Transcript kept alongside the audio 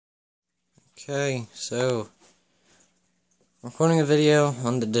Okay, so I'm recording a video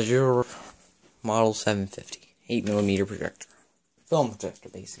on the DEJUR Model 750 8mm projector, film projector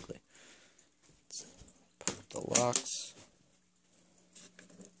basically. Let's put the locks.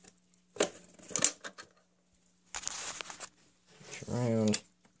 Turn around.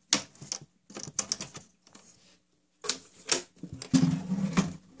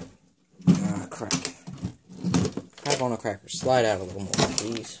 Crack. Crack on a cracker. Slide out a little more,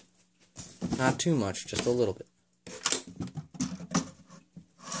 please. Not too much, just a little bit.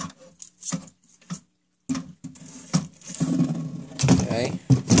 Okay.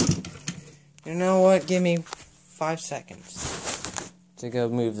 You know what? Give me 5 seconds to go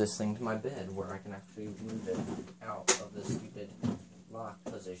move this thing to my bed where I can actually move it out of the stupid lock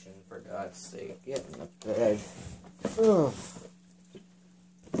position, for God's sake. Get in the bed. Ugh.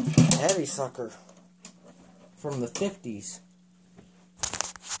 Heavy sucker. From the 50s.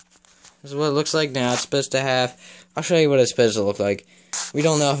 This is what it looks like now. It's supposed to have... I'll show you what it's supposed to look like. We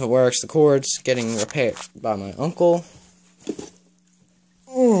don't know if it works. The cord's getting repaired by my uncle.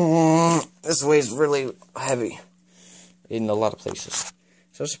 This weighs really heavy in a lot of places.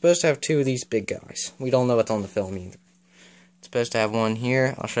 So it's supposed to have 2 of these big guys. We don't know what's on the film either. It's supposed to have one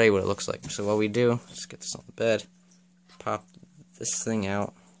here. I'll show you what it looks like. So what we do, let's get this on the bed. Pop this thing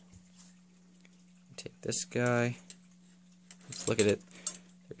out. Take this guy. Let's look at it.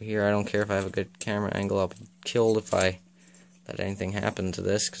 Here, I don't care if I have a good camera angle. I'll be killed if I let anything happen to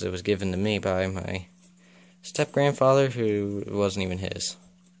this, because it was given to me by my step-grandfather, who wasn't even his.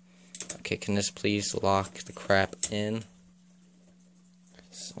 Okay, can this please lock the crap in?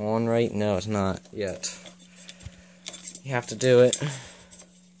 It's on right? No, it's not yet. You have to do it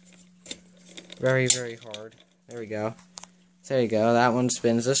very, very hard. There we go. There you go. That one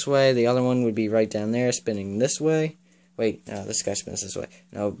spins this way. The other one would be right down there, spinning this way. Wait, no, this guy spins this way.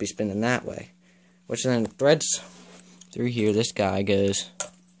 No, it would be spinning that way. Which then threads through here. This guy goes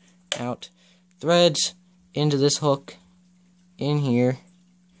out, threads into this hook, in here,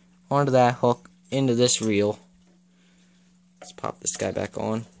 onto that hook, into this reel. Let's pop this guy back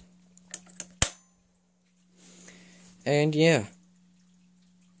on. And yeah,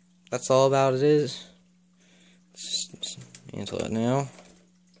 that's all about it is. Let's just cancel it now.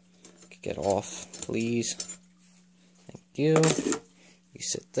 Get off, please. Thank you. You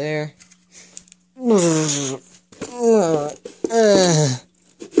sit there.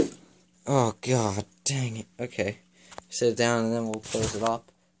 Oh god, dang it. Okay. Sit down and then we'll close it up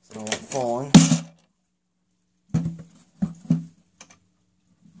so it won't fall on.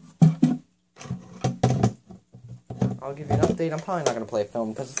 I'll give you an update. I'm probably not going to play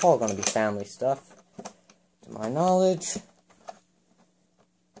film because it's all going to be family stuff. To my knowledge.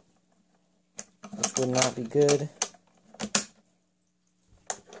 This would not be good.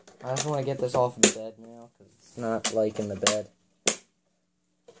 I just want to get this off of the bed now, because it's not like in the bed.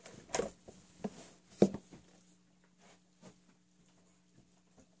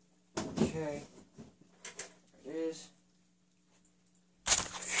 Okay. There it is.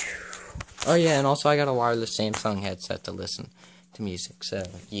 Oh yeah, and also I got a wireless Samsung headset to listen to music, so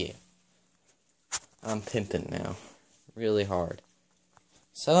yeah. I'm pimping now. Really hard.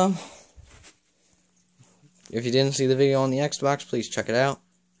 So, if you didn't see the video on the Xbox, please check it out.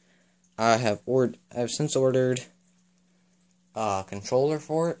 I have since ordered a controller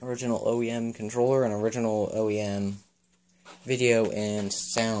for it, original OEM controller, and original OEM video and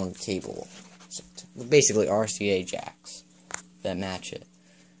sound cable. So basically RCA jacks that match it.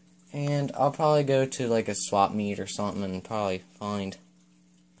 And I'll probably go to like a swap meet or something and probably find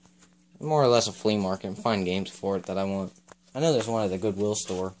more or less a flea market and find games for it that I want. I know there's one at the Goodwill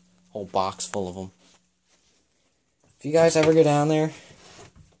store, whole box full of them. If you guys ever go down there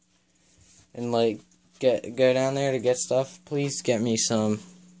and like go down there to get stuff, please get me some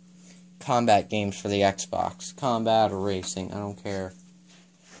combat games for the Xbox. Combat or racing, I don't care.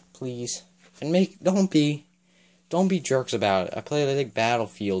 Please. And don't be jerks about it. I play like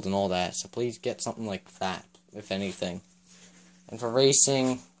Battlefield and all that, so please get something like that, if anything. And for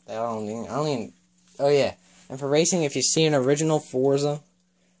racing, oh yeah. And for racing, if you see an original Forza,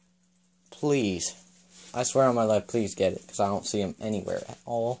 please, I swear on my life, please get it, because I don't see them anywhere at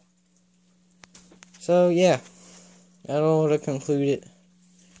all. So, yeah. That'll conclude it.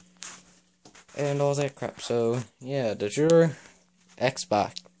 And all that crap. So, yeah, DEJUR,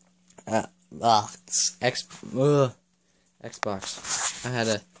 Xbox. Xbox. I had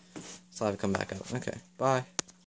to... So I have to come back up. Okay, bye.